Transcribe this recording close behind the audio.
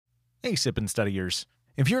Hey, Sip and Studiers.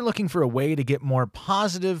 If you're looking for a way to get more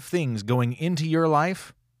positive things going into your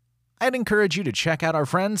life, I'd encourage you to check out our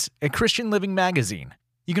friends at Christian Living Magazine.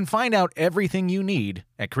 You can find out everything you need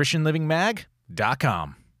at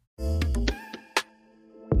ChristianLivingMag.com.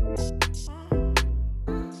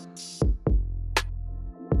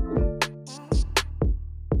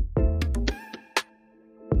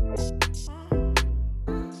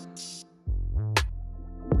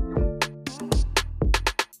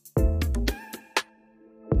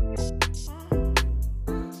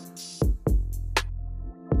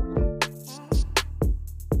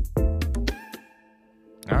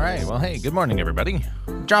 All right, well, hey, good morning, everybody.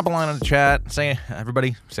 Drop a line in the chat, say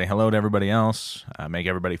hello to everybody else, make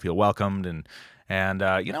everybody feel welcomed, and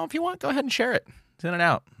if you want, go ahead and share it. Send it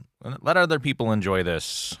out. Let other people enjoy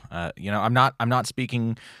this. I'm not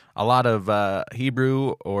speaking a lot of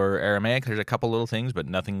Hebrew or Aramaic. There's a couple little things, but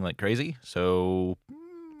nothing like crazy. So,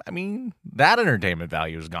 that entertainment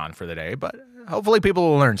value is gone for the day, but hopefully people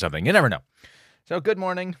will learn something. You never know. So, good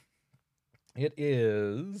morning. It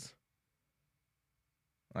is...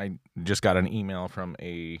 I just got an email from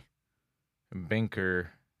a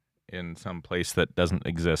banker in some place that doesn't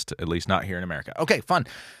exist, at least not here in America. Okay, fun.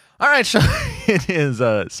 All right, so it is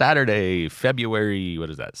Saturday, February,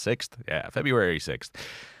 6th? Yeah, February 6th,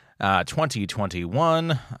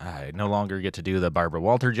 2021. I no longer get to do the Barbara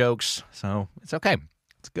Walter jokes, so it's okay.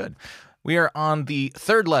 It's good. We are on the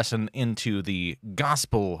third lesson into the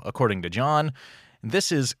Gospel according to John. This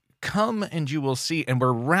is Come and you will see, and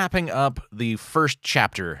we're wrapping up the first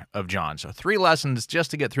chapter of John. So 3 lessons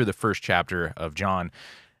just to get through the first chapter of John.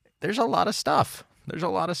 There's a lot of stuff. There's a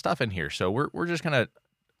lot of stuff in here. So we're just going to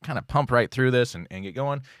kind of pump right through this and get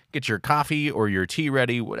going. Get your coffee or your tea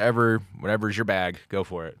ready, whatever's your bag. Go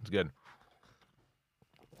for it. It's good.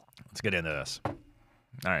 Let's get into this. All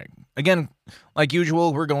right. Again, like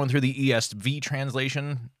usual, we're going through the ESV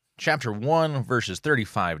translation. Chapter 1, verses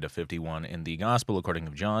 35 to 51 in the Gospel according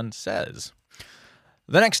to John says,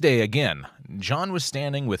 "The next day again, John was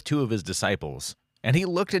standing with 2 of his disciples, and he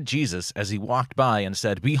looked at Jesus as he walked by and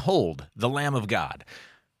said, 'Behold, the Lamb of God.'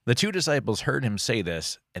 The 2 disciples heard him say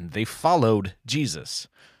this, and they followed Jesus.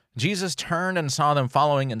 Jesus turned and saw them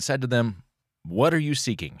following and said to them, 'What are you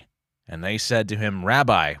seeking?' And they said to him,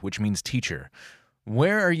 'Rabbi,' which means teacher,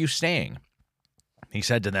 'where are you staying?' He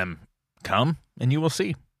said to them, 'Come, and you will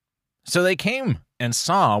see.' So they came and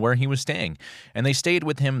saw where he was staying, and they stayed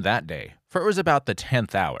with him that day, for it was about the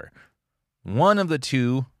 10th hour. One of the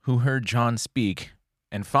 2 who heard John speak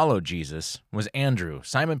and followed Jesus was Andrew,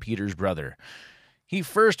 Simon Peter's brother. He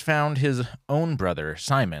first found his own brother,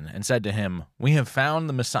 Simon, and said to him, 'We have found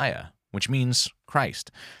the Messiah,' which means Christ.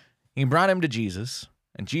 He brought him to Jesus,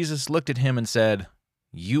 and Jesus looked at him and said,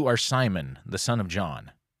 'You are Simon, the son of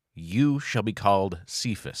John. You shall be called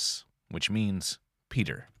Cephas,' which means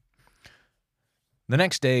Peter. The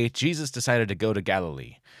next day, Jesus decided to go to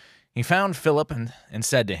Galilee. He found Philip and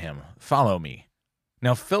said to him, 'Follow me.'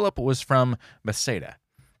 Now Philip was from Bethsaida,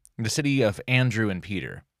 the city of Andrew and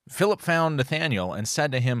Peter. Philip found Nathanael and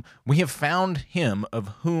said to him, 'We have found him of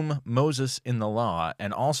whom Moses in the law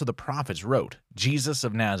and also the prophets wrote, Jesus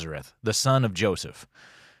of Nazareth, the son of Joseph.'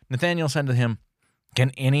 Nathanael said to him,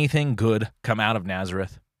 'Can anything good come out of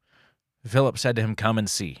Nazareth?' Philip said to him, 'Come and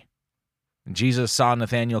see.' Jesus saw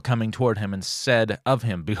Nathanael coming toward him and said of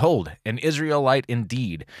him, 'Behold, an Israelite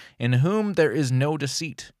indeed, in whom there is no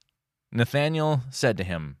deceit.' Nathanael said to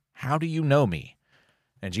him, 'How do you know me?'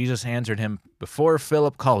 And Jesus answered him, 'Before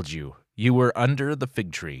Philip called you, you were under the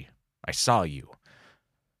fig tree. I saw you.'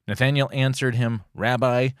 Nathanael answered him,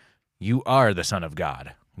 'Rabbi, you are the Son of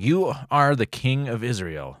God. You are the King of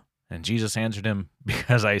Israel.' And Jesus answered him,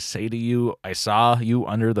 'Because I say to you, I saw you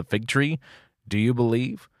under the fig tree, do you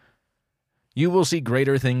believe? You will see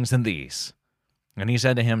greater things than these.' And he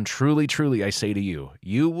said to him, 'Truly, truly, I say to you,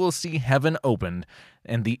 you will see heaven opened,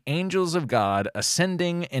 and the angels of God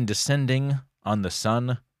ascending and descending on the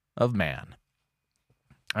Son of Man.'"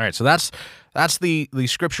 All right, so that's the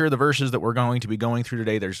scripture, the verses that we're going to be going through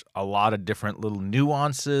today. There's a lot of different little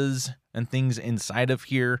nuances and things inside of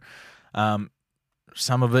here. Some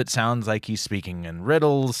of it sounds like he's speaking in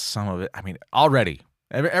riddles. Some of it, already.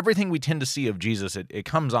 Everything we tend to see of Jesus, it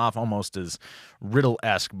comes off almost as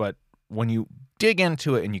riddle-esque, but when you dig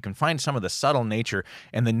into it and you can find some of the subtle nature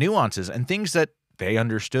and the nuances and things that they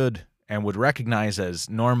understood and would recognize as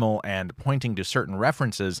normal and pointing to certain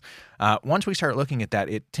references, once we start looking at that,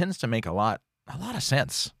 it tends to make a lot of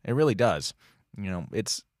sense. It really does.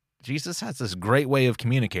 It's Jesus has this great way of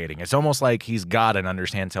communicating. It's almost like he's God and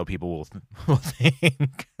understands how people will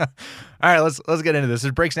think. All right, let's get into this.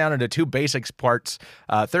 It breaks down into two basic parts.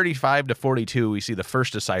 35 to 42, we see the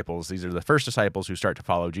first disciples. These are the first disciples who start to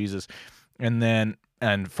follow Jesus.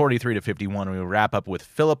 And 43 to 51, we wrap up with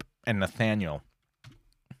Philip and Nathanael.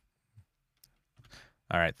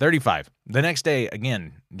 All right, 35. The next day,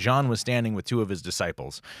 again, John was standing with two of his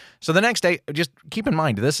disciples. So the next day, just keep in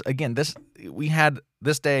mind, we had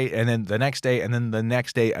this day, and then the next day, and then the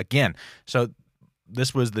next day again. So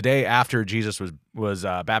this was the day after Jesus was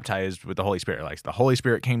baptized with the Holy Spirit. Like the Holy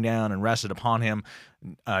Spirit came down and rested upon him.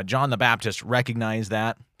 John the Baptist recognized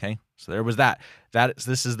that. Okay, so there was that.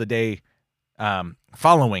 This is the day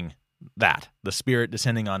following that, the Spirit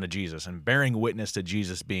descending onto Jesus and bearing witness to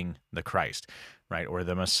Jesus being the Christ, right, or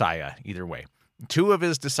the Messiah, either way. Two of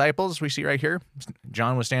his disciples, we see right here,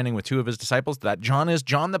 John was standing with two of his disciples. That John is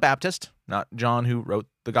John the Baptist, not John who wrote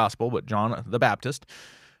the gospel, but John the Baptist.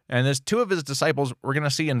 And there's two of his disciples. We're going to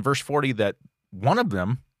see in verse 40 that one of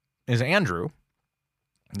them is Andrew.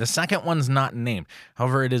 The second one's not named.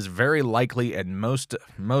 However, it is very likely, and most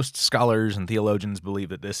scholars and theologians believe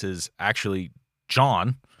that this is actually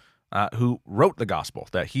John, who wrote the gospel,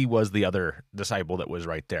 that he was the other disciple that was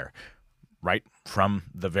right there, right from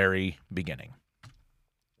the very beginning.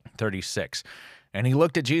 36. And he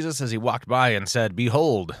looked at Jesus as he walked by and said,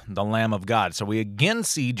 "Behold, the Lamb of God." So we again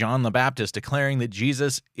see John the Baptist declaring that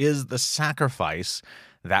Jesus is the sacrifice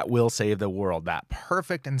that will save the world, that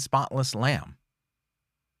perfect and spotless Lamb,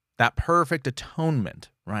 that perfect atonement,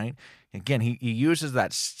 right? Again, he uses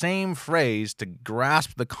that same phrase to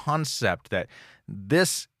grasp the concept that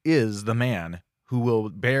this is the man who will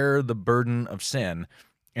bear the burden of sin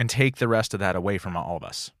and take the rest of that away from all of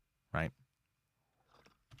us, right?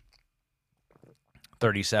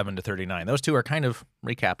 37 to 39. Those two are kind of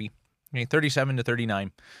recappy. Okay, 37 to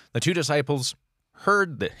 39. The two disciples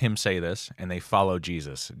heard him say this, and they followed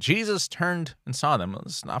Jesus. Jesus turned and saw them.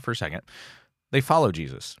 Let's stop for a second. They followed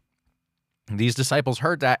Jesus. These disciples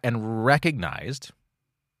heard that and recognized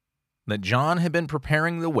that John had been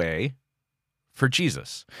preparing the way for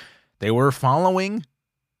Jesus. They were following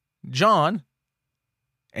John,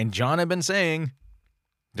 and John had been saying,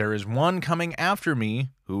 "There is one coming after me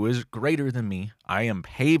who is greater than me. I am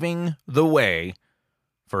paving the way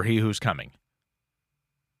for he who's coming."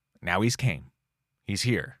 Now he's came. He's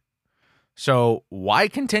here. So why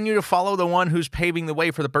continue to follow the one who's paving the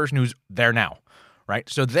way for the person who's there now, right?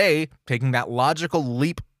 So they, taking that logical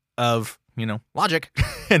leap of, logic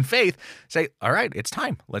and faith, say, all right, it's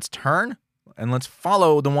time. Let's turn and let's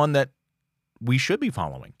follow the one that we should be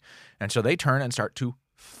following. And so they turn and start to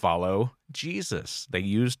follow Jesus. They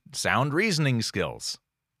used sound reasoning skills,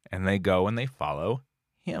 and they go and they follow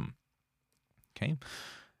him. Okay?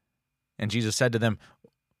 And Jesus said to them,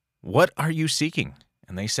 "What are you seeking?"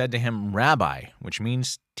 And they said to him, "Rabbi," which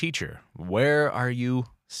means teacher. "Where are you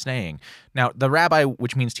staying?" Now, the rabbi,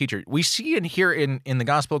 which means teacher, we see here in the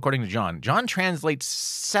gospel according to John. John translates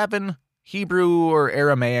 7 Hebrew or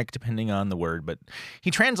Aramaic, depending on the word, but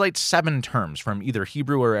he translates 7 terms from either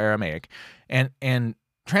Hebrew or Aramaic and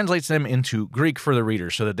translates them into Greek for the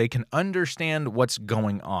reader so that they can understand what's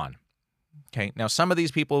going on. Okay, now some of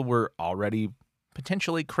these people were already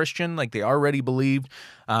potentially Christian, like they already believed,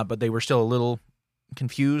 but they were still a little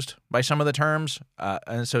confused by some of the terms,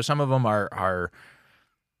 and so some of them are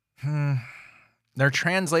they're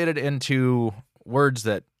translated into words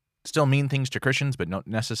that still mean things to Christians, but don't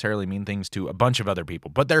necessarily mean things to a bunch of other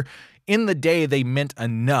people. But in the day, they meant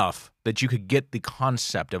enough that you could get the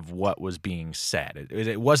concept of what was being said.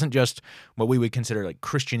 It wasn't just what we would consider like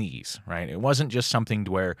Christianese, right? It wasn't just something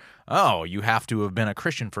to where, oh, you have to have been a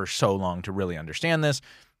Christian for so long to really understand this.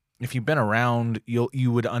 If you've been around,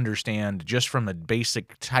 you would understand just from the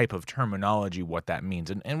basic type of terminology what that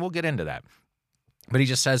means, and we'll get into that. But he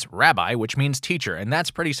just says rabbi, which means teacher, and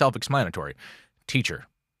that's pretty self-explanatory. Teacher.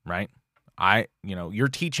 Right? You're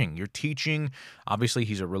teaching. Obviously,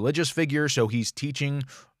 he's a religious figure, so he's teaching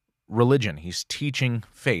religion. He's teaching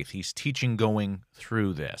faith. He's teaching going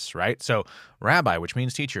through this, right? So, rabbi, which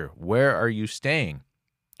means teacher, where are you staying?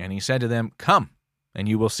 And he said to them, "Come, and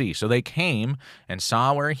you will see." So they came and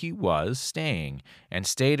saw where he was staying and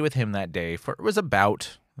stayed with him that day, for it was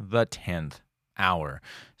about the 10th hour.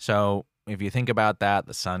 So, if you think about that,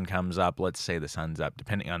 the sun comes up. Let's say the sun's up,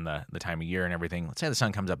 depending on the time of year and everything. Let's say the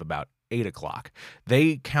sun comes up about 8 o'clock.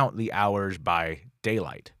 They count the hours by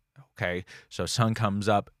daylight, okay? So sun comes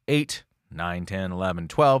up 8, 9, 10, 11,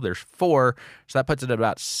 12. There's 4, so that puts it at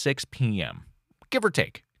about 6 p.m., give or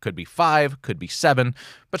take. Could be 5, could be 7,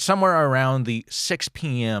 but somewhere around the 6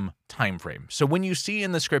 p.m. time frame. So when you see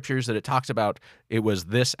in the scriptures that it talks about it was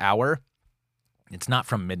this hour, it's not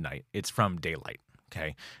from midnight, it's from daylight,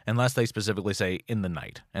 okay? Unless they specifically say in the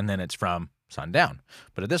night, and then it's from sundown.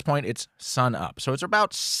 But at this point, it's sun up. So it's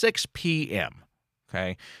about 6 p.m.,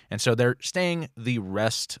 okay? And so they're staying the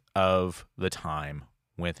rest of the time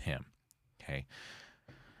with him, okay?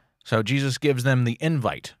 So Jesus gives them the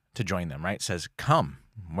invite to join them, right? Says, come.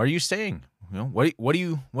 Where are you staying? What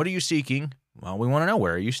are you seeking? Well, we want to know,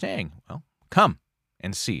 where are you staying? Well, come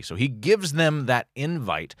and see. So he gives them that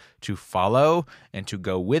invite to follow and to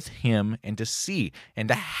go with him and to see and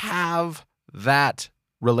to have that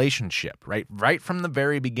relationship, right? Right from the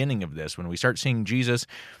very beginning of this, when we start seeing Jesus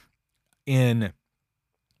in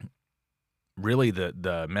really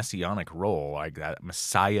the messianic role, like that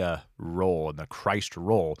Messiah role and the Christ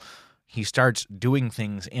role, he starts doing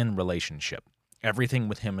things in relationship. Everything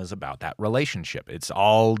with him is about that relationship. It's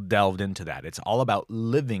all delved into that. It's all about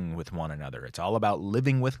living with one another. It's all about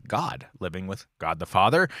living with God the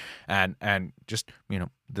Father, and just,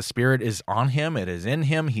 the Spirit is on him. It is in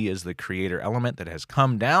him. He is the creator element that has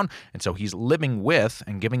come down, and so he's living with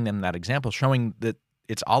and giving them that example, showing that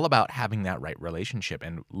it's all about having that right relationship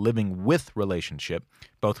and living with relationship,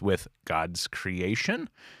 both with God's creation,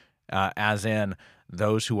 as in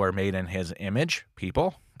those who are made in his image,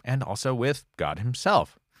 people, and also with God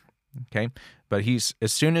himself, okay? But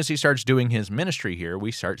as soon as he starts doing his ministry here,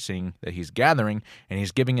 we start seeing that he's gathering, and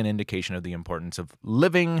he's giving an indication of the importance of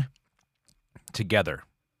living together,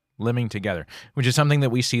 which is something that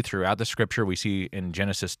we see throughout the scripture. We see in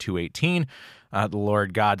Genesis 2:18, the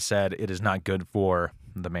Lord God said, "It is not good for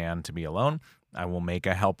the man to be alone. I will make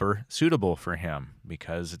a helper suitable for him,"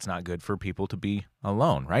 because it's not good for people to be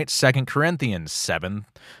alone, right? 2 Corinthians 7,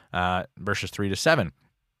 verses 3-7.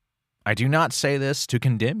 I do not say this to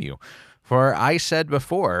condemn you, for I said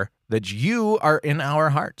before that you are in our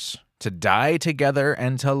hearts, to die together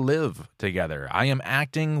and to live together. I am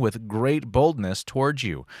acting with great boldness towards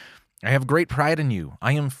you. I have great pride in you.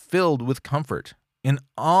 I am filled with comfort. In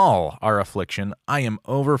all our affliction, I am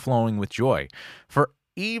overflowing with joy. For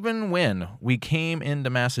even when we came into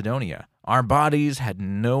Macedonia, our bodies had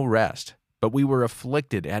no rest, but we were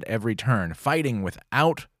afflicted at every turn, fighting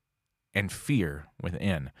without and fear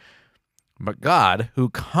within. But God, who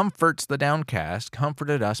comforts the downcast,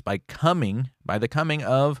 comforted us by the coming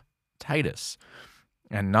of Titus,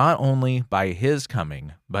 and not only by his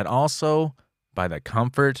coming, but also by the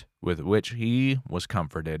comfort with which he was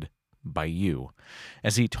comforted by you,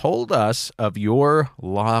 as he told us of your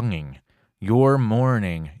longing, your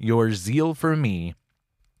mourning, your zeal for me,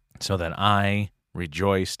 so that I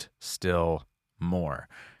rejoiced still more.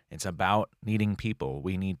 It's about needing people.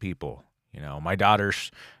 We need people. My daughters,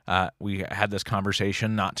 we had this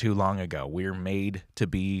conversation not too long ago. We're made to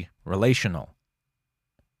be relational.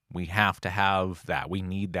 We have to have that. We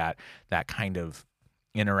need that kind of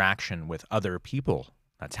interaction with other people.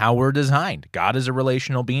 That's how we're designed. God is a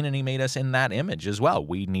relational being, and he made us in that image as well.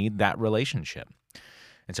 We need that relationship.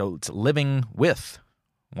 And so it's living with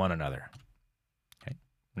one another. Okay?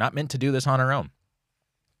 Not meant to do this on our own.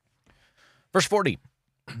 Verse 40,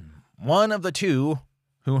 one of the two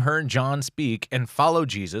who heard John speak and followed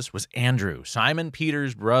Jesus was Andrew, Simon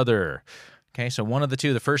Peter's brother. Okay, so one of the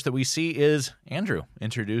two. The first that we see is Andrew,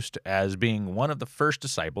 introduced as being one of the first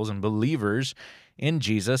disciples and believers in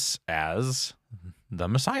Jesus as the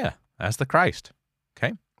Messiah, as the Christ.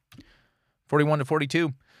 Okay,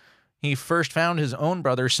 41-42. He first found his own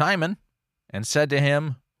brother Simon and said to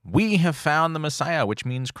him, "We have found the Messiah," which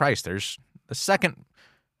means Christ. There's the second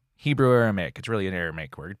Hebrew Aramaic. It's really an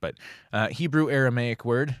Aramaic word, but Hebrew Aramaic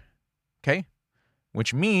word, okay,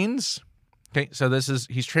 which means, okay, so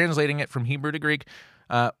he's translating it from Hebrew to Greek,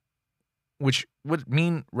 which would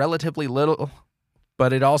mean relatively little,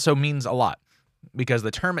 but it also means a lot, because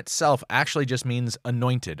the term itself actually just means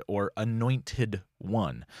anointed or anointed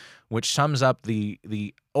one, which sums up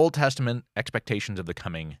the Old Testament expectations of the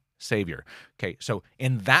coming Savior. Okay, so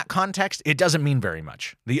in that context, it doesn't mean very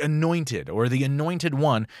much. The anointed or the anointed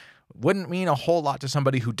one wouldn't mean a whole lot to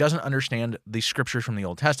somebody who doesn't understand the scriptures from the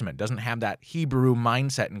Old Testament, doesn't have that Hebrew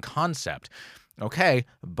mindset and concept. Okay,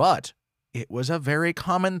 but it was a very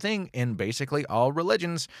common thing in basically all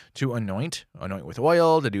religions to anoint with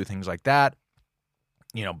oil, to do things like that.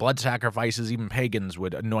 Blood sacrifices, even pagans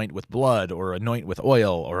would anoint with blood or anoint with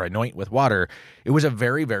oil or anoint with water. It was a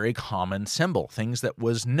very, very common symbol, things that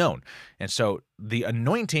was known. And so the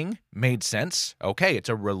anointing made sense. Okay, it's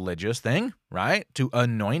a religious thing, right? To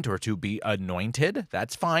anoint or to be anointed,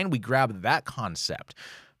 that's fine. We grab that concept.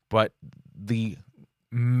 But the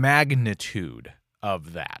magnitude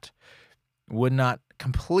of that would not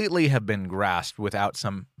completely have been grasped without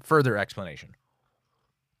some further explanation,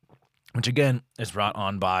 which again is brought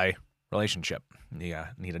on by relationship. You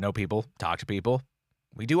need to know people, talk to people.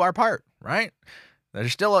 We do our part, right?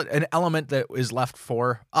 There's still an element that is left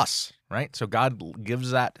for us, right? So God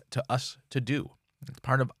gives that to us to do. It's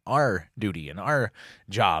part of our duty and our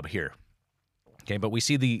job here. Okay, but we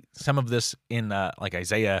see some of this in like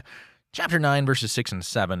Isaiah chapter 9, verses 6 and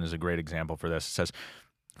 7 is a great example for this. It says,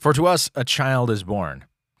 "For to us a child is born,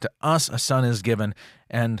 to us a son is given,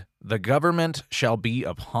 and the government shall be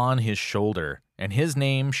upon his shoulder, and his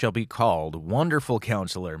name shall be called Wonderful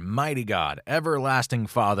Counselor, Mighty God, Everlasting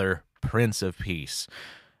Father, Prince of Peace.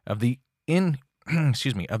 Of the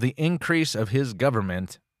increase of his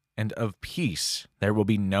government and of peace there will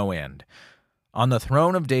be no end. On the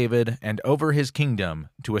throne of David and over his kingdom,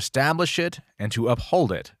 to establish it and to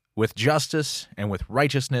uphold it with justice and with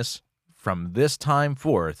righteousness from this time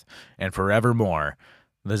forth and forevermore.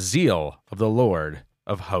 The zeal of the Lord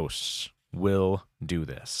of hosts will do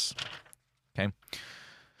this." Okay?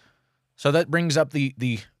 So that brings up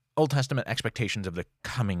the Old Testament expectations of the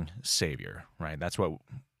coming Savior, right? That's what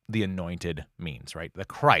the anointed means, right? The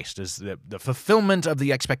Christ is the fulfillment of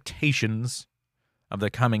the expectations of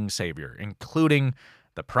the coming Savior, including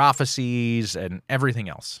the prophecies and everything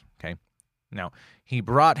else, okay? Now, he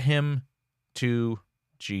brought him to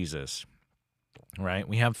Jesus, right?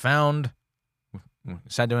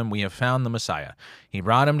 Said to him, "We have found the Messiah." He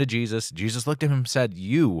brought him to Jesus. Jesus looked at him and said,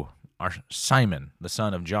 "You are Simon, the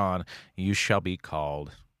son of John. You shall be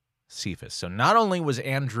called Cephas." So not only was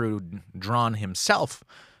Andrew drawn himself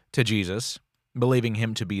to Jesus, believing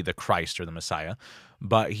him to be the Christ or the Messiah,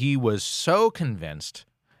 but he was so convinced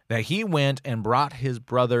that he went and brought his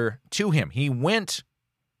brother to him. He went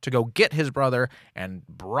to go get his brother and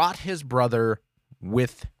brought his brother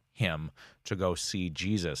with him to go see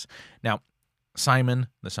Jesus. Now, Simon,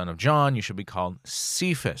 the son of John, you should be called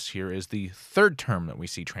Cephas. Here is the third term that we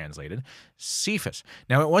see translated, Cephas.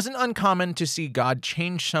 Now, it wasn't uncommon to see God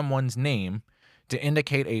change someone's name to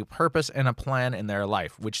indicate a purpose and a plan in their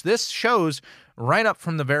life, which this shows right up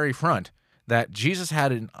from the very front that Jesus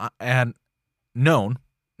had known,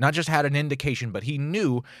 not just had an indication, but he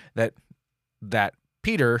knew that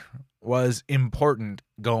Peter was important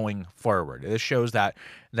going forward. This shows that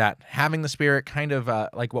having the Spirit, kind of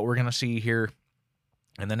like what we're going to see here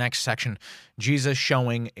in the next section, Jesus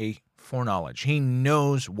showing a foreknowledge. He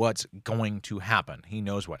knows what's going to happen. He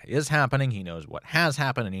knows what is happening. He knows what has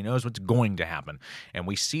happened, and he knows what's going to happen. And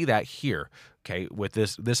we see that here, okay, with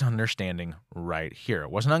this understanding right here.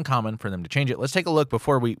 It wasn't uncommon for them to change it. Let's take a look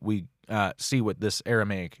before we see what this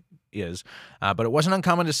Aramaic is. But it wasn't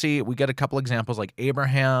uncommon to see. We get a couple examples like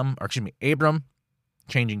Abram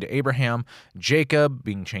changing to Abraham, Jacob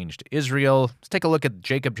being changed to Israel. Let's take a look at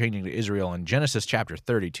Jacob changing to Israel in Genesis chapter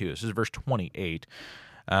 32. This is verse 28.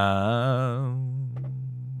 Did I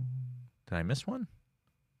miss one?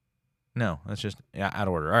 No, that's just out of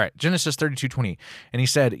order. All right, Genesis 32:20. "And he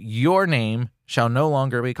said, Your name shall no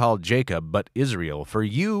longer be called Jacob, but Israel, for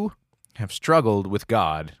you have struggled with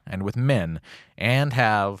God and with men and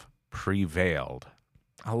have prevailed."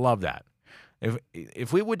 I love that.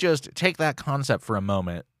 If we would just take that concept for a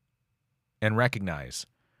moment and recognize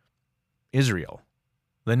Israel,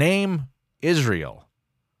 the name Israel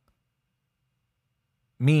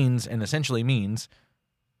means, and essentially means,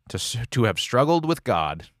 to have struggled with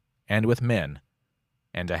God and with men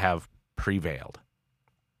and to have prevailed.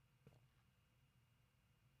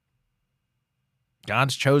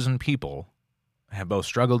 God's chosen people have both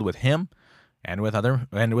struggled with him and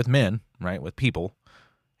with men, right, with people,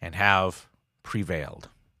 and have prevailed.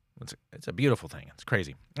 It's a beautiful thing. It's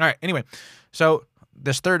crazy. All right, anyway, so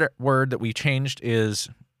this third word that we changed is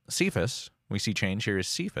Cephas. We see change here is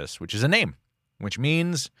Cephas, which is a name, which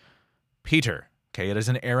means Peter. Okay, it is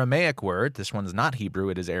an Aramaic word. This one's not Hebrew.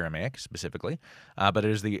 It is Aramaic specifically, but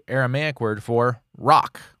it is the Aramaic word for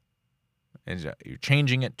rock. You're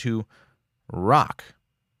changing it to rock.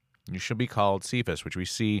 You should be called Cephas, which we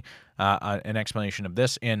see an explanation of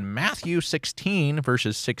this in Matthew 16,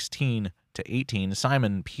 verses 16 to 18.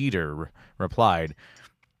 Simon Peter replied,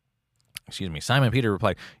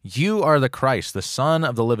 "You are the Christ, the Son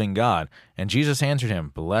of the living God." And Jesus answered him,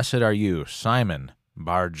 "Blessed are you, Simon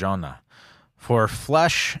Bar-Jonah, for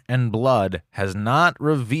flesh and blood has not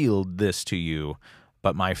revealed this to you,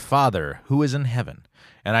 but my Father who is in heaven.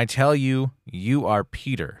 And I tell you, you are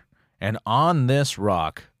Peter, and on this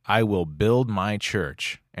rock I will build my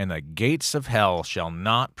church, and the gates of hell shall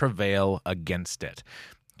not prevail against it."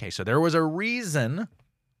 Okay, so there was a reason,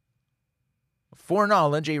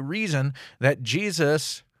 foreknowledge, a reason that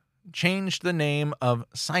Jesus changed the name of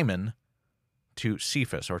Simon to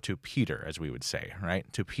Cephas, or to Peter, as we would say, right?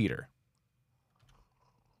 To Peter.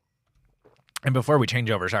 And before we change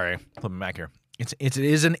over, sorry, flipping back here. It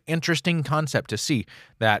is an interesting concept to see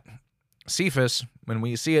that Cephas, when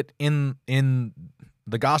we see it in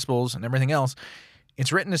the Gospels and everything else,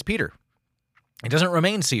 it's written as Peter. It doesn't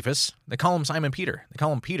remain Cephas. They call him Simon Peter. They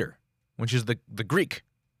call him Peter, which is the Greek,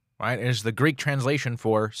 right? It is the Greek translation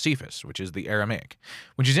for Cephas, which is the Aramaic,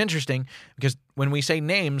 which is interesting because when we say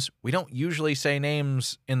names, we don't usually say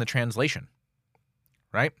names in the translation,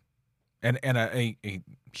 right? And a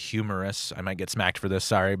humorous, I might get smacked for this,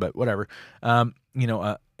 sorry, but whatever. An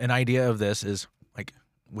idea of this is like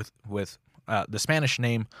with the Spanish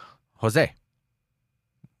name Jose.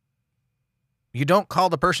 You don't call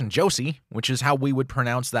the person Josie, which is how we would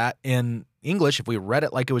pronounce that in English. If we read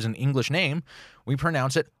it like it was an English name, we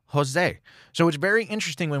pronounce it Jose. So it's very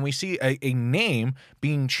interesting when we see a name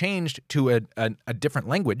being changed to a different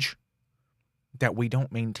language, that we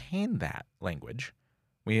don't maintain that language.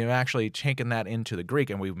 We have actually taken that into the Greek,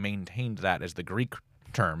 and we've maintained that as the Greek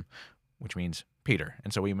term, which means Peter.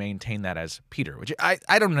 And so we maintain that as Peter, which I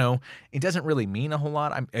don't know. It doesn't really mean a whole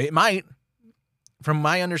lot. It might. From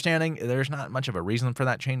my understanding, there's not much of a reason for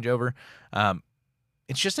that changeover.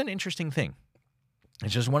 It's just an interesting thing.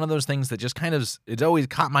 It's just one of those things that just kind of, it's always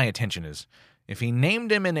caught my attention is, if he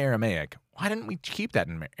named him in Aramaic, why didn't we keep that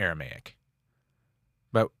in Aramaic?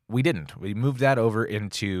 But we didn't. We moved that over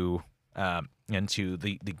into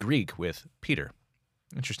the Greek with Peter.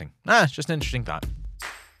 Interesting. It's just an interesting thought.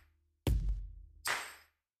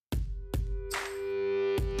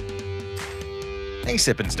 Hey,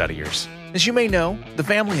 Sippin' Studiers. As you may know, the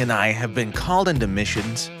family and I have been called into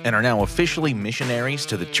missions and are now officially missionaries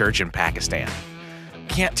to the church in Pakistan.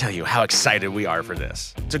 Can't tell you how excited we are for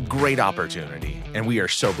this. It's a great opportunity, and we are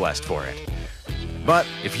so blessed for it. But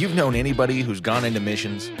if you've known anybody who's gone into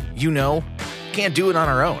missions, you know, can't do it on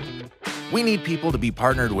our own. We need people to be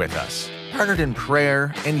partnered with us, partnered in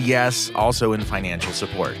prayer, and yes, also in financial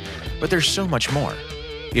support. But there's so much more.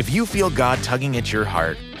 If you feel God tugging at your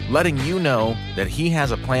heart, letting you know that He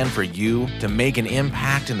has a plan for you to make an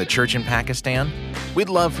impact in the church in Pakistan, we'd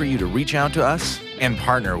love for you to reach out to us and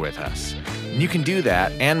partner with us. You can do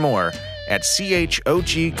that and more at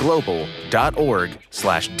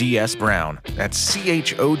chogglobal.org/dsbrown. That's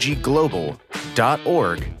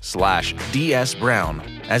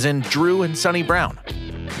chogglobal.org/dsbrown, as in Drew and Sonny Brown.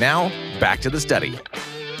 Now, back to the study.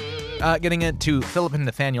 Getting into Philip and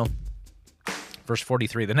Nathanael. Verse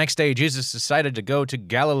 43, the next day Jesus decided to go to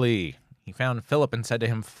Galilee. He found Philip and said to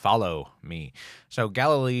him, follow me. So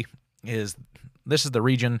Galilee this is the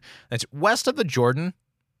region that's west of the Jordan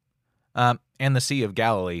and the Sea of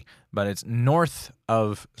Galilee, but it's north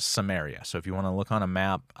of Samaria. So if you want to look on a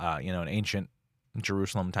map, an ancient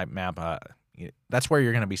Jerusalem type map, that's where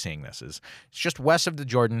you're going to be seeing this. It's just west of the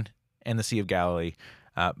Jordan and the Sea of Galilee,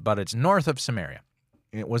 but it's north of Samaria.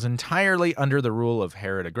 It was entirely under the rule of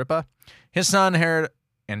Herod Agrippa, his son Herod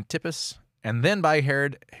Antipas, and then by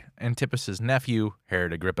Herod Antipas's nephew,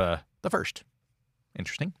 Herod Agrippa I.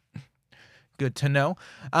 Interesting. Good to know.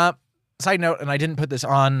 Side note, and I didn't put this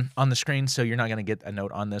on the screen, so you're not going to get a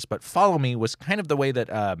note on this, but follow me was kind of the way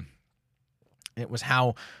that it was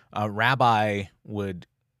how a rabbi would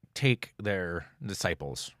take their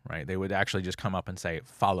disciples, right? They would actually just come up and say,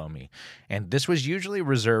 follow me. And this was usually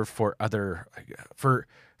reserved for for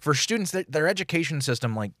students that their education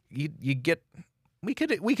system, like you get, we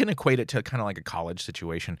can equate it to kind of like a college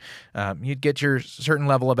situation. You'd get your certain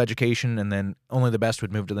level of education, and then only the best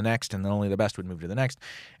would move to the next, and then only the best would move to the next.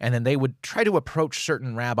 And then they would try to approach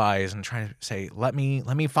certain rabbis and try to say, let me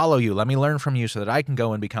follow you. Let me learn from you so that I can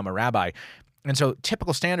go and become a rabbi. And so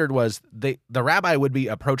typical standard was the rabbi would be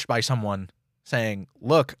approached by someone saying,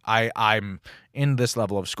 look, I'm in this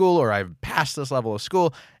level of school, or I've passed this level of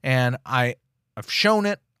school, and I've shown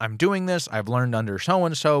it. I'm doing this. I've learned under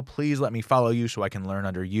so-and-so. Please let me follow you so I can learn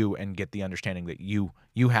under you and get the understanding that you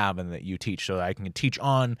have and that you teach, so that I can teach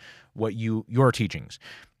on what your teachings.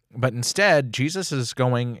 But instead, Jesus is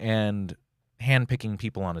going and handpicking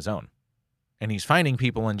people on his own. And he's finding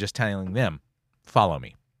people and just telling them, follow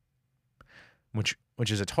me. Which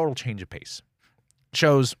is a total change of pace.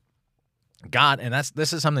 Shows God, and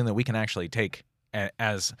this is something that we can actually take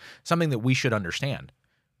as something that we should understand.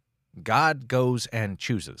 God goes and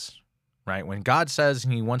chooses, right? When God says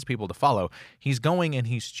he wants people to follow, he's going and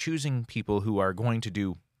he's choosing people who are going to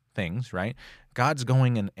do things, right? God's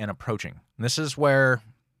going and approaching. This is where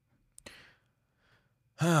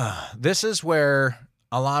a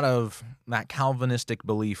lot of that Calvinistic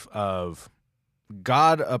belief of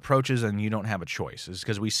God approaches and you don't have a choice is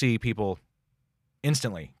because we see people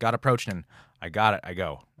Instantly, God approached and I got it, I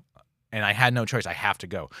go. And I had no choice, I have to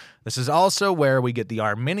go. This is also where we get the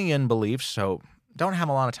Arminian beliefs, so don't have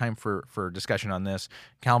a lot of time for discussion on this.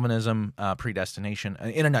 Calvinism, predestination,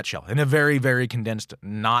 in a nutshell, in a very, very condensed,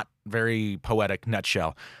 not very poetic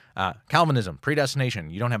nutshell. Calvinism, predestination,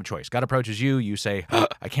 you don't have a choice. God approaches you, you say,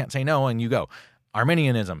 I can't say no, and you go.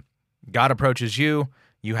 Arminianism, God approaches you,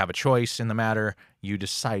 you have a choice in the matter, you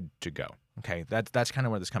decide to go. Okay, that's kind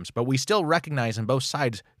of where this comes. But we still recognize, and both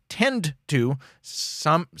sides tend to,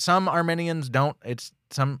 some Arminians don't, it's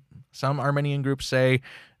some Arminian groups say,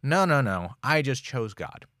 no, I just chose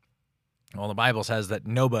God. Well, the Bible says that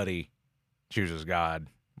nobody chooses God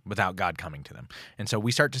without God coming to them. And so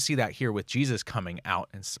we start to see that here with Jesus coming out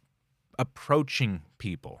and approaching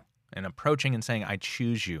people and approaching and saying, I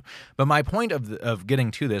choose you. But my point of getting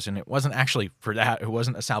to this, and it wasn't actually for that, it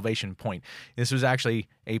wasn't a salvation point. This was actually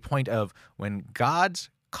a point of when God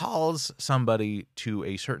calls somebody to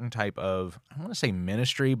a certain type of, I want to say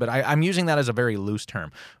ministry, but I'm using that as a very loose term.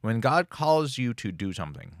 When God calls you to do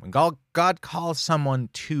something, when God calls someone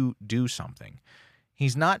to do something,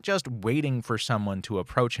 he's not just waiting for someone to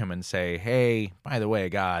approach him and say, hey, by the way,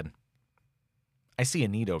 God, I see a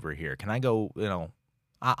need over here. Can I go,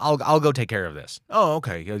 I'll go take care of this. Oh,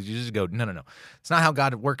 okay. You just go, no. It's not how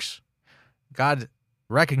God works. God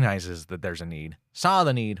recognizes that there's a need, saw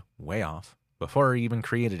the need way off before he even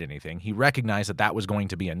created anything. He recognized that that was going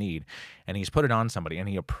to be a need, and he's put it on somebody, and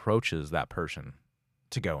he approaches that person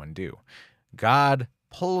to go and do. God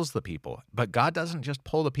pulls the people, but God doesn't just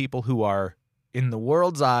pull the people who are, in the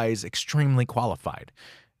world's eyes, extremely qualified.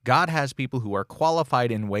 God has people who are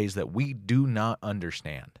qualified in ways that we do not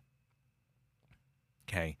understand.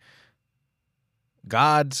 Okay?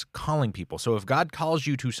 God's calling people. So if God calls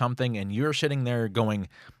you to something and you're sitting there going,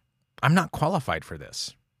 I'm not qualified for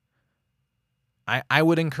this, I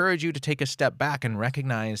would encourage you to take a step back and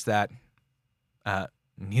recognize that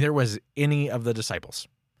neither was any of the disciples.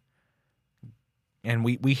 And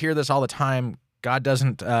we hear this all the time. God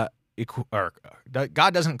doesn't God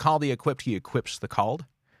doesn't call the equipped, he equips the called.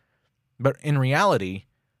 But in reality,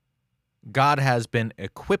 God has been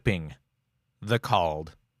equipping the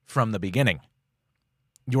called from the beginning.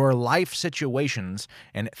 Your life situations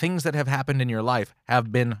and things that have happened in your life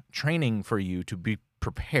have been training for you to be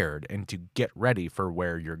prepared and to get ready for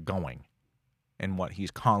where you're going and what he's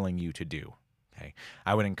calling you to do. Okay,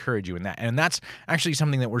 I would encourage you in that. And that's actually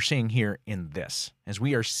something that we're seeing here in this, as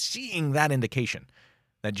we are seeing that indication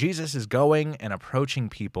that Jesus is going and approaching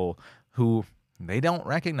people who they don't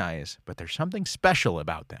recognize, but there's something special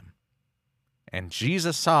about them. And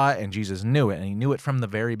Jesus saw it, and Jesus knew it, and he knew it from the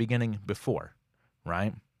very beginning before,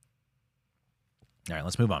 right? All right,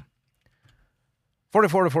 let's move on.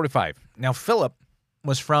 44 to 45. Now Philip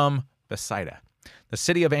was from Bethsaida, the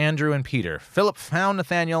city of Andrew and Peter. Philip found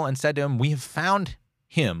Nathanael and said to him, we have found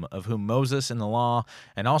him of whom Moses in the law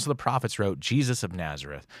and also the prophets wrote, Jesus of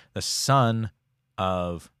Nazareth, the son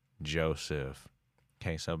of Joseph.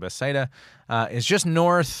 Okay, so Bethsaida is just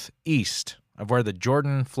northeast of where the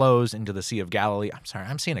Jordan flows into the Sea of Galilee. I'm sorry,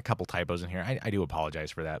 I'm seeing a couple typos in here. I do apologize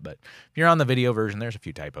for that, but if you're on the video version, there's a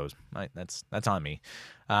few typos. That's on me.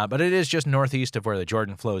 But it is just northeast of where the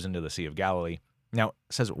Jordan flows into the Sea of Galilee. Now, it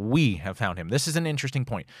says, we have found him. This is an interesting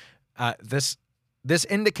point. This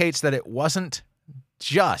indicates that it wasn't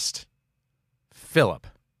just Philip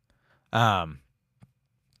that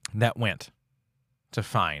went to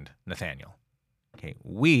find Nathanael. Okay,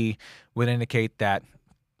 we would indicate that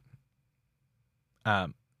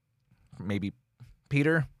maybe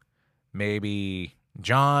Peter, maybe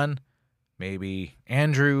John, maybe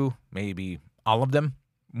Andrew, maybe all of them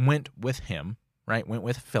went with him, right? Went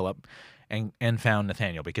with Philip and found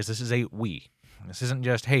Nathanael, because this is a we. This isn't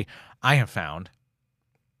just, hey, I have found.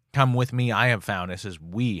 Come with me, I have found. This is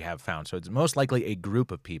we have found. So it's most likely a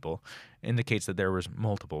group of people. Indicates that there was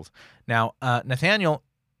multiples. Now, Nathanael,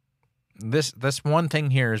 this one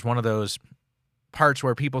thing here is one of those parts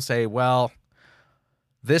where people say, well,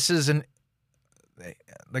 this is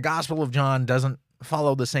the Gospel of John doesn't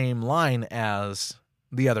follow the same line as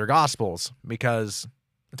the other Gospels because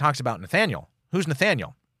it talks about Nathanael. Who's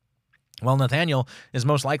Nathanael? Well, Nathanael is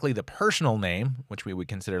most likely the personal name, which we would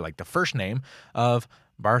consider like the first name, of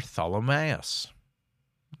Bartholomaeus,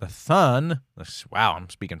 the son, wow,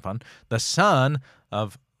 I'm speaking fun, the son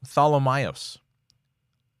of Tholomaeus,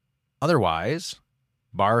 otherwise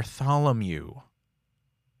Bartholomew.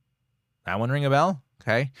 That one ring a bell?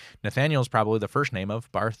 Okay. Nathanael is probably the first name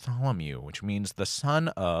of Bartholomew, which means the son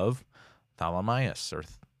of Tholomaeus, or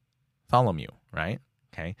Tholomew, right?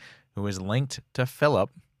 Okay. Who is linked to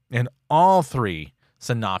Philip in all three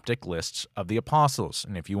synoptic lists of the apostles.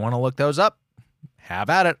 And if you want to look those up, Have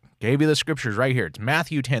at it. Gave you the scriptures right here. It's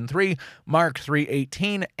Matthew 10:3, Mark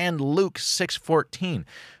 3:18, and Luke 6:14.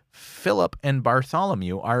 Philip and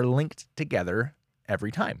Bartholomew are linked together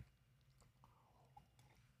every time.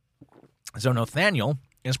 So Nathaniel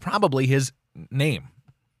is probably his name,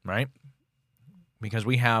 right? Because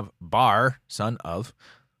we have Bar, son of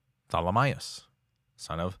Ptolemaeus,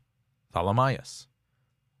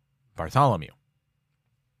 Bartholomew.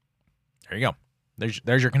 There you go.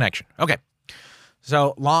 There's your connection. Okay.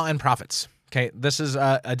 So law and prophets. Okay, this is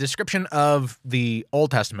a description of the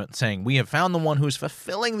Old Testament saying, we have found the one who's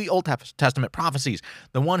fulfilling the Old Testament prophecies,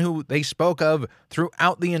 the one who they spoke of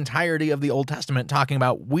throughout the entirety of the Old Testament, talking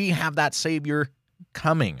about we have that Savior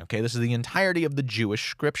coming. Okay, this is the entirety of the Jewish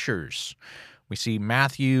scriptures. We see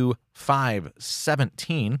Matthew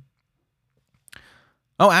 5:17.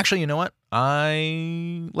 Oh, actually, you know what?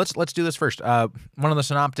 Let's do this first. One of the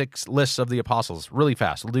synoptics lists of the apostles, really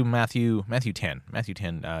fast. We'll do Matthew 10,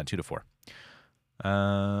 2-4.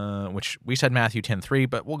 Which we said Matthew 10:3,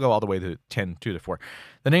 but we'll go all the way to 10:2-4.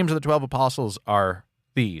 The names of the 12 apostles are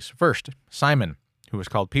these. First, Simon, who was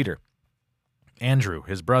called Peter. Andrew,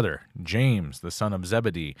 his brother. James, the son of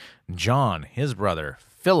Zebedee. John, his brother.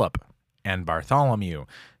 Philip and Bartholomew.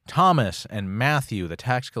 Thomas and Matthew, the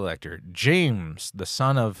tax collector. James, the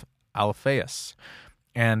son of Alphaeus.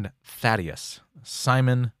 And Thaddeus,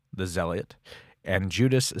 Simon the Zealot. And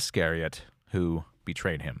Judas Iscariot, who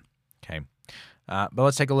betrayed him. Okay. But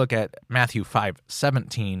let's take a look at Matthew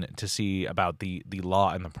 5:17 to see about the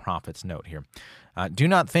law and the prophets note here. Do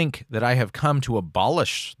not think that I have come to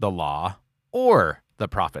abolish the law or the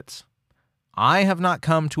prophets. I have not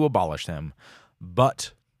come to abolish them,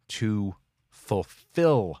 but to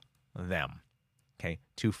fulfill them. Okay,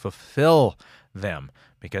 to fulfill them,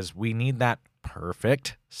 because we need that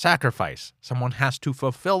perfect sacrifice. Someone has to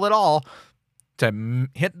fulfill it all. To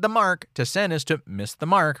hit the mark, to sin is to miss the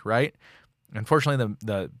mark, right? Unfortunately,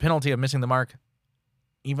 the penalty of missing the mark,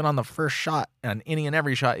 even on the first shot, on any and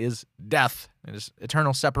every shot, is death. It is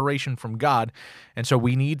eternal separation from God. And so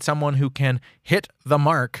we need someone who can hit the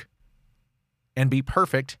mark and be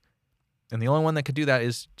perfect. And the only one that could do that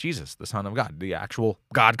is Jesus, the Son of God, the actual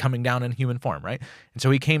God coming down in human form, right? And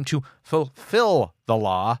so he came to fulfill the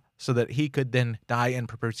law so that he could then die in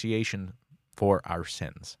propitiation for our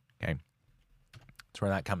sins, okay? That's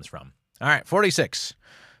where that comes from. All right, 46.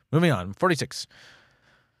 Moving on, 46.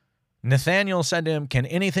 Nathanael said to him, can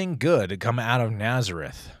anything good come out of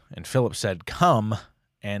Nazareth? And Philip said, come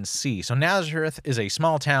and see. So Nazareth is a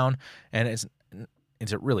small town, and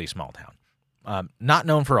it's a really small town. Not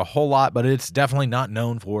known for a whole lot, but it's definitely not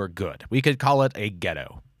known for good. We could call it a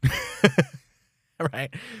ghetto.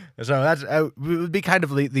 Right? So that's would be kind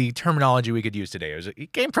of the terminology we could use today.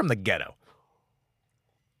 It came from the ghetto.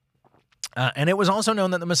 And it was also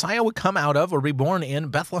known that the Messiah would come out of or be born in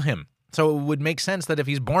Bethlehem. So it would make sense that if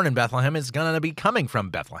he's born in Bethlehem, it's going to be coming from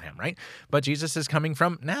Bethlehem, right? But Jesus is coming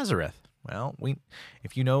from Nazareth. Well,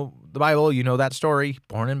 if you know the Bible, you know that story.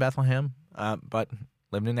 Born in Bethlehem, but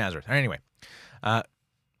lived in Nazareth. Anyway,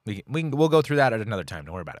 we'll go through that at another time.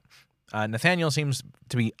 Don't worry about it. Nathanael seems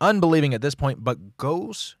to be unbelieving at this point, but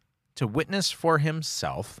goes to witness for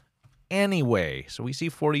himself anyway. So we see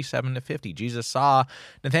 47-50. Jesus saw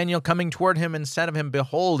Nathanael coming toward him and said of him,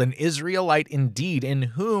 behold, an Israelite indeed, in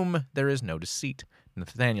whom there is no deceit.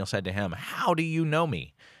 Nathanael said to him, how do you know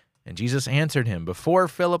me? And Jesus answered him, before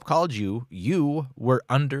Philip called you, you were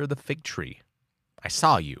under the fig tree. I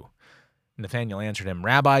saw you. Nathanael answered him,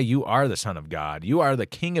 Rabbi, you are the Son of God. You are the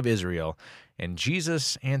King of Israel. And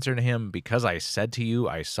Jesus answered him, because I said to you,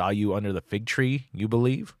 I saw you under the fig tree, you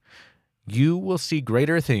believe? You will see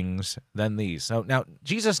greater things than these. So now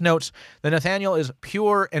Jesus notes that Nathanael is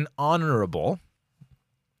pure and honorable,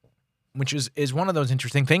 which is one of those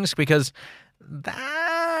interesting things, because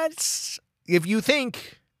that's, if you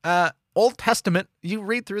think Old Testament, you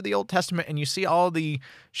read through the Old Testament and you see all the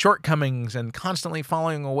shortcomings and constantly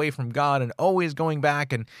falling away from God and always going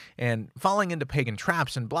back and falling into pagan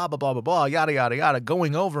traps and blah, blah, blah, blah, blah, yada, yada, yada,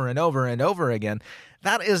 going over and over and over again.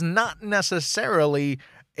 That is not necessarily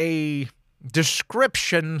a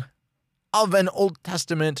description of an Old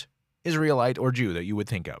Testament Israelite or Jew that you would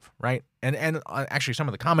think of, right? And actually some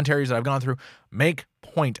of the commentaries that I've gone through make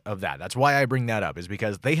point of that. That's why I bring that up, is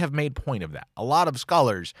because they have made point of that. A lot of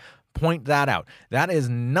scholars point that out. That is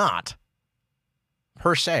not,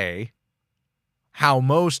 per se, how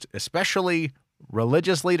most, especially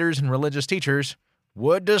religious leaders and religious teachers,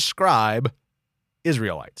 would describe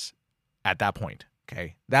Israelites at that point.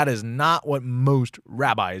 Okay, that is not what most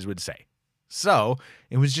rabbis would say. So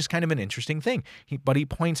it was just kind of an interesting thing. But he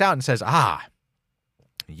points out and says,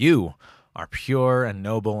 you are pure and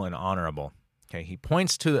noble and honorable. Okay, he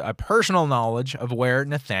points to a personal knowledge of where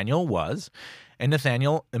Nathanael was, and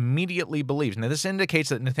Nathanael immediately believes. Now, this indicates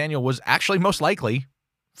that Nathanael was actually most likely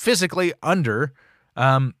physically under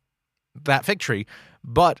that fig tree,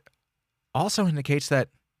 but also indicates that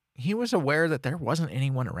he was aware that there wasn't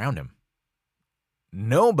anyone around him.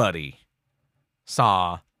 Nobody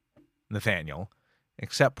saw Nathanael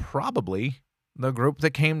except probably the group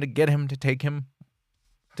that came to get him to take him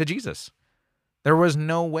to Jesus. There was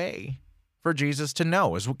no way for Jesus to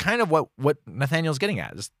know, is kind of what Nathanael's getting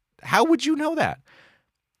at. Is how would you know that?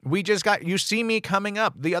 You see me coming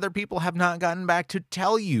up. The other people have not gotten back to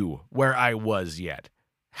tell you where I was yet.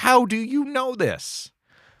 How do you know this?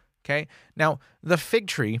 Okay. Now, the fig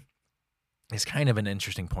tree is kind of an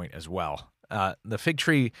interesting point as well. The fig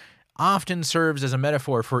tree often serves as a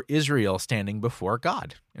metaphor for Israel standing before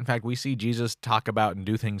God. In fact, we see Jesus talk about and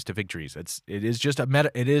do things to fig trees. It is just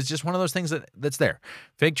one of those things that's there.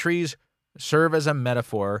 Fig trees serve as a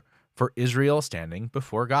metaphor for Israel standing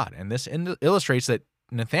before God. And this illustrates that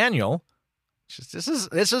Nathanael,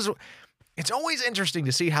 it's always interesting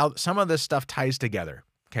to see how some of this stuff ties together.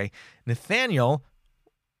 Okay. Nathanael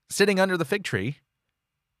sitting under the fig tree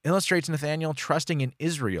illustrates Nathanael trusting in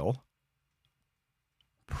Israel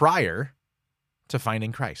prior to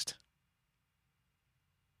finding Christ.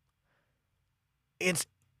 It's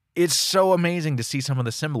so amazing to see some of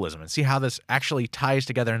the symbolism and see how this actually ties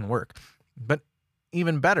together and work. But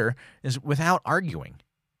even better is without arguing.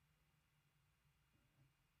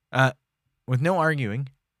 With no arguing,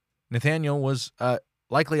 Nathanael was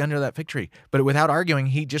likely under that fig tree. But without arguing,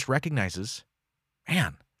 he just recognizes,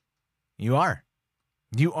 man, you are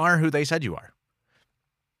who they said you are.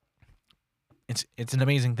 It's an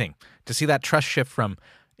amazing thing to see that trust shift from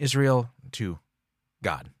Israel to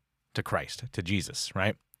God, to Christ, to Jesus,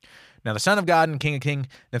 right? Now, the Son of God and King of Kings,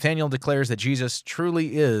 Nathanael declares that Jesus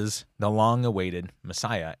truly is the long-awaited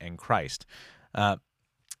Messiah and Christ.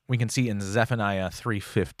 We can see in Zephaniah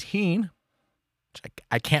 3:15, which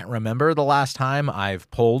I can't remember the last time I've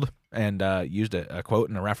pulled and used a quote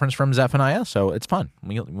and a reference from Zephaniah, so it's fun.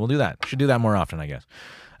 We'll do that. Should do that more often, I guess.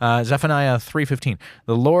 Zephaniah 3:15,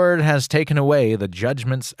 the Lord has taken away the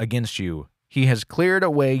judgments against you. He has cleared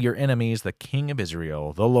away your enemies, the King of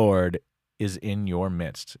Israel. The Lord is in your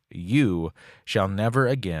midst. You shall never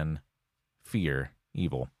again fear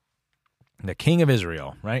evil. The King of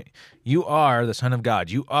Israel, right? You are the Son of God.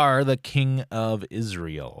 You are the King of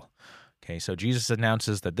Israel. Okay, so Jesus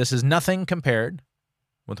announces that this is nothing compared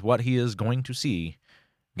with what he is going to see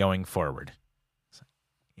going forward. So,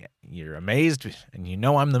 yeah, you're amazed, and you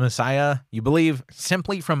know I'm the Messiah. You believe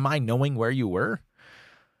simply from my knowing where you were?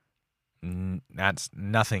 That's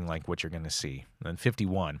nothing like what you're going to see. Then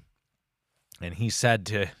 51, and he said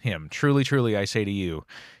to him, truly, truly, I say to you,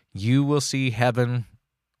 you will see heaven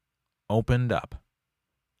opened up,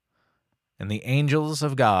 and the angels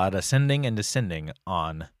of God ascending and descending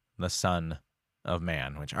on the Son of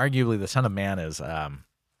Man, which arguably the Son of Man is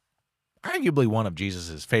arguably one of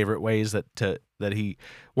Jesus's favorite ways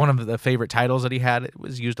one of the favorite titles that he had. It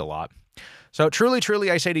was used a lot. So truly,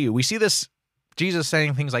 truly, I say to you, we see this, Jesus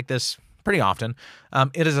saying things like this pretty often.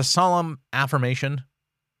 It is a solemn affirmation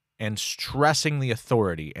and stressing the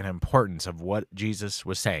authority and importance of what Jesus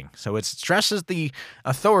was saying. So it stresses the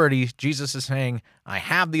authority. Jesus is saying, I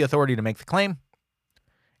have the authority to make the claim,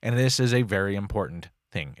 and this is a very important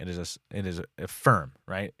thing. It is a firm,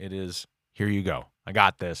 right? It is, here you go. I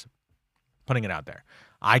got this. Putting it out there.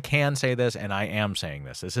 I can say this, and I am saying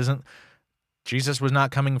this. Jesus was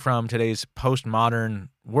not coming from today's postmodern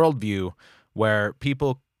worldview where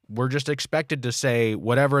people were just expected to say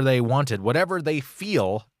whatever they wanted. Whatever they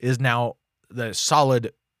feel is now the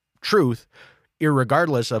solid truth,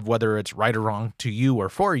 irregardless of whether it's right or wrong to you or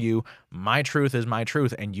for you. My truth is my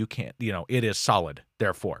truth, and you can't, it is solid,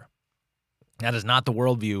 therefore. That is not the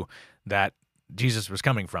worldview that Jesus was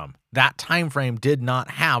coming from. That time frame did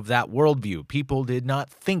not have that worldview. People did not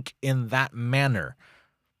think in that manner.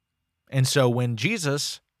 And so when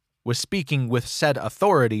Jesus was speaking with said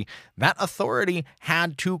authority, that authority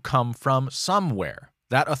had to come from somewhere.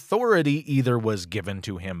 That authority either was given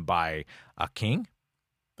to him by a king,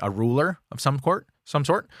 a ruler of some sort.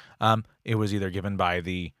 It was either given by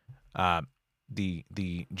the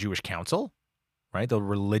Jewish council, right? The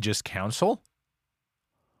religious council.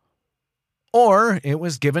 Or it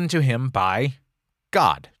was given to him by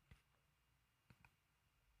God.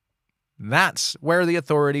 That's where the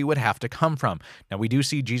authority would have to come from. Now, we do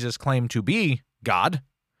see Jesus claim to be God.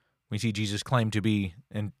 We see Jesus claim to be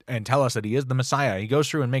and tell us that he is the Messiah. He goes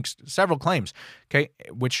through and makes several claims, okay,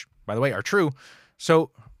 which, by the way, are true.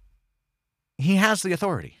 So he has the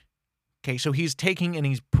authority. Okay, so he's taking and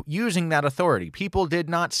he's using that authority. People did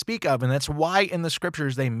not speak of, and that's why in the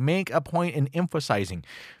scriptures they make a point in emphasizing.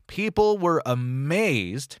 People were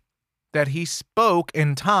amazed that he spoke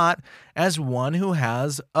and taught as one who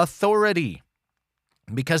has authority,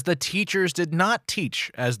 because the teachers did not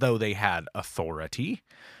teach as though they had authority,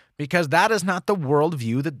 because that is not the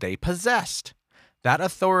worldview that they possessed. That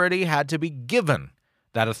authority had to be given.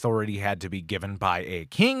 That authority had to be given by a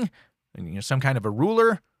king, some kind of a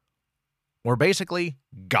ruler, or basically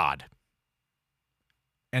God.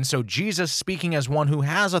 And so Jesus speaking as one who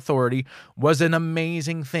has authority was an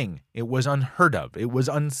amazing thing. It was unheard of. It was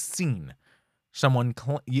unseen.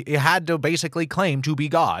 You had to basically claim to be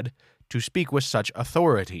God to speak with such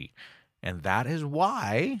authority. And that is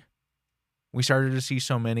why we started to see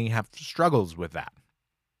so many have struggles with that.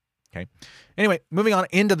 Okay. Anyway, moving on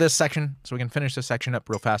into this section, so we can finish this section up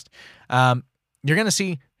real fast. You're going to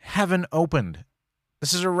see heaven opened.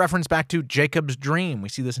 This is a reference back to Jacob's dream. We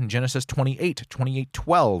see this in Genesis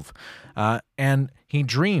 28:12. And he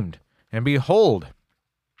dreamed, and behold,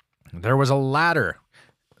 there was a ladder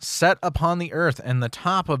set upon the earth, and the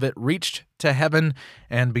top of it reached to heaven,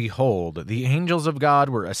 and behold, the angels of God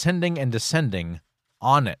were ascending and descending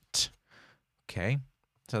on it. Okay,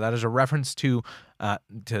 so that is a reference to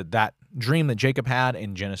that dream that Jacob had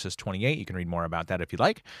in Genesis 28. You can read more about that if you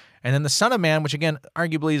like. And then the Son of Man, which again,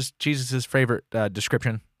 arguably is Jesus' favorite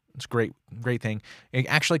description. It's a great thing. It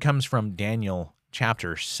actually comes from Daniel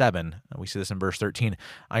chapter 7. We see this in verse 13.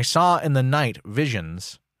 I saw in the night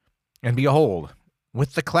visions, and behold,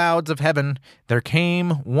 with the clouds of heaven there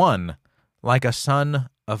came one like a son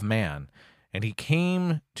of man. And he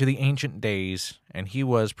came to the Ancient Days, and he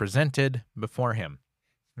was presented before him.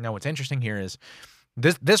 Now, what's interesting here is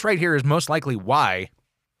this right here is most likely why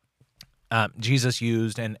Jesus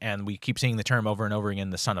used, and we keep seeing the term over and over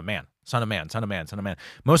again, the Son of Man, Son of Man, Son of Man, Son of Man.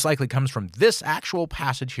 Most likely comes from this actual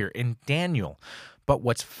passage here in Daniel. But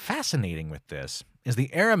what's fascinating with this is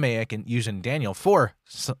the Aramaic used in Daniel for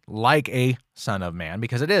like a son of man,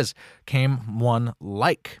 because it came one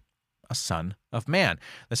like a son of man.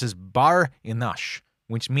 This is bar inash,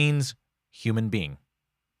 which means human being.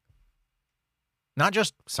 Not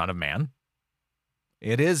just son of man.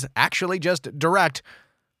 It is actually just direct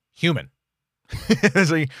human.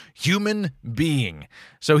 It's a human being.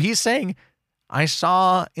 So he's saying, I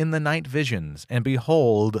saw in the night visions, and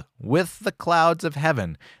behold, with the clouds of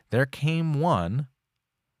heaven, there came one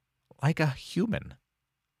like a human.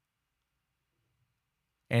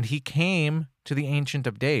 And he came to the Ancient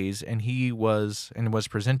of Days, and he was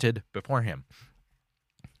presented before him.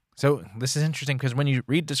 So this is interesting, because when you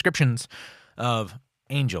read descriptions of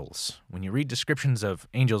angels,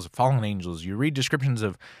 fallen angels, you read descriptions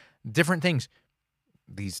of different things,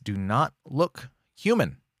 these do not look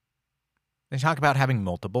human. They talk about having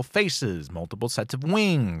multiple faces, multiple sets of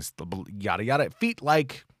wings, yada yada, feet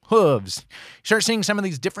like hooves. You start seeing some of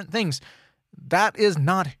these different things. That is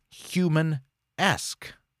not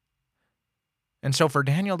human-esque. And so for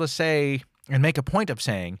Daniel to say and make a point of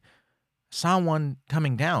saying, saw one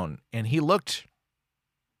coming down and he looked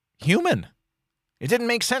human. It didn't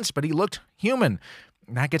make sense, but he looked human.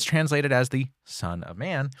 That gets translated as the Son of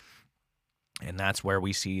Man. And that's where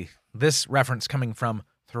we see this reference coming from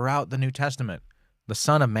throughout the New Testament. The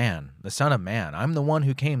Son of Man, the Son of Man. I'm the one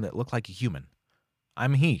who came that looked like a human.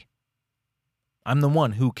 I'm he. I'm the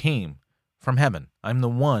one who came from heaven. I'm the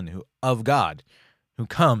one of God who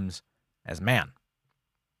comes as man.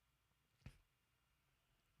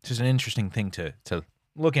 This is an interesting thing to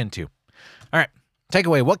look into. All right,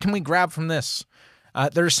 takeaway. What can we grab from this?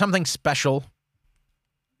 There's something special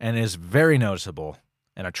and is very noticeable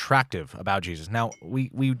and attractive about Jesus. Now, we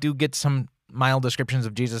do get some mild descriptions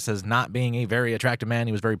of Jesus as not being a very attractive man.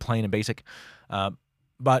 He was very plain and basic.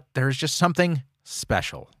 But there's just something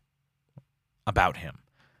special about him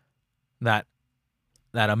that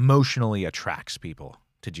emotionally attracts people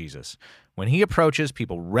to Jesus. When he approaches,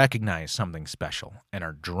 people recognize something special and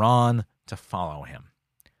are drawn to follow him.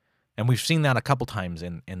 And we've seen that a couple times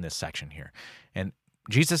in this section here. And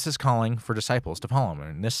Jesus is calling for disciples to follow him.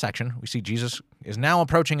 In this section, we see Jesus is now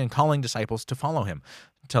approaching and calling disciples to follow him,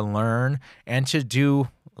 to learn and to do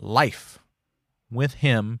life with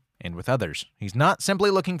him and with others. He's not simply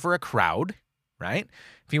looking for a crowd, right?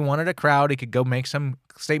 If he wanted a crowd, he could go make some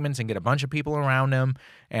statements and get a bunch of people around him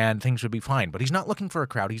and things would be fine. But he's not looking for a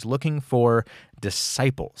crowd. He's looking for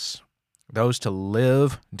disciples, those to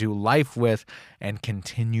live, do life with, and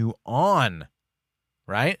continue on,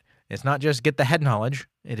 right? It's not just get the head knowledge.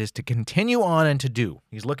 It is to continue on and to do.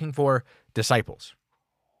 He's looking for disciples.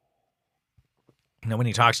 Now, when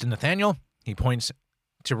he talks to Nathanael, he points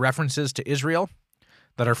to references to Israel,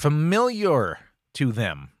 that are familiar to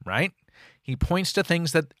them, right? He points to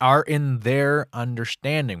things that are in their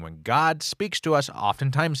understanding. When God speaks to us,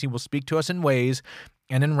 oftentimes he will speak to us in ways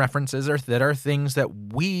and in references that are things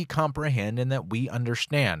that we comprehend and that we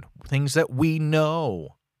understand, things that we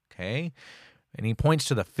know, okay? And he points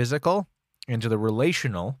to the physical and to the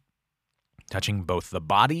relational, touching both the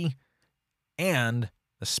body and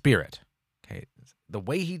the spirit, okay? The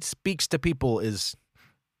way he speaks to people it's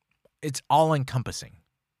all-encompassing,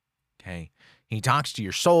 okay? He talks to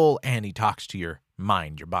your soul and he talks to your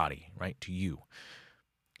mind, your body, right? To you.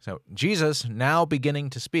 So Jesus, now beginning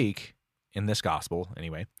to speak in this gospel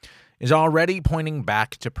anyway, is already pointing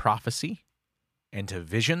back to prophecy and to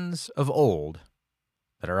visions of old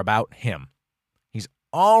that are about him. He's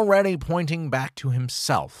already pointing back to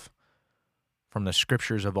himself from the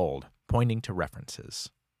scriptures of old, pointing to references.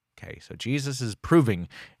 Okay, so Jesus is proving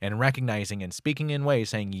and recognizing and speaking in ways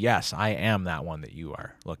saying, yes, I am that one that you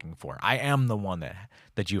are looking for. I am the one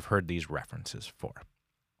that you've heard these references for.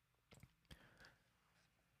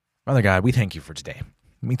 Father God, we thank you for today.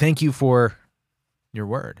 We thank you for your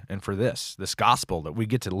word and for this gospel that we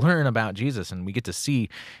get to learn about Jesus and we get to see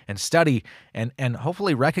and study and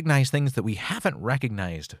hopefully recognize things that we haven't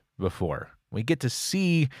recognized before. We get to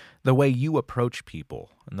see the way you approach people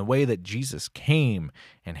and the way that Jesus came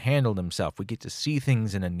and handled himself. We get to see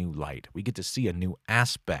things in a new light. We get to see a new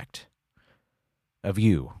aspect of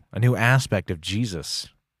you, a new aspect of Jesus.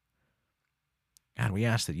 God, we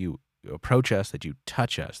ask that you approach us, that you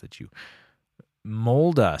touch us, that you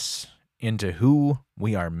mold us into who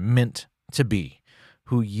we are meant to be,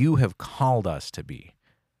 who you have called us to be.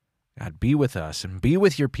 God, be with us and be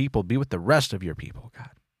with your people, be with the rest of your people, God.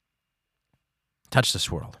 Touch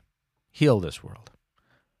this world. Heal this world.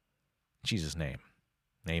 In Jesus' name,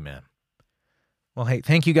 amen. Well, hey,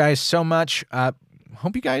 thank you guys so much.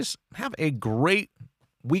 Hope you guys have a great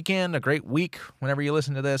weekend, a great week whenever you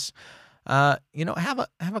listen to this. Have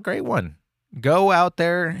a great one. Go out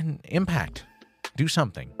there and impact. Do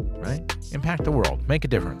something, right? Impact the world. Make a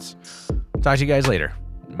difference. Talk to you guys later.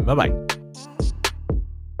 Bye-bye.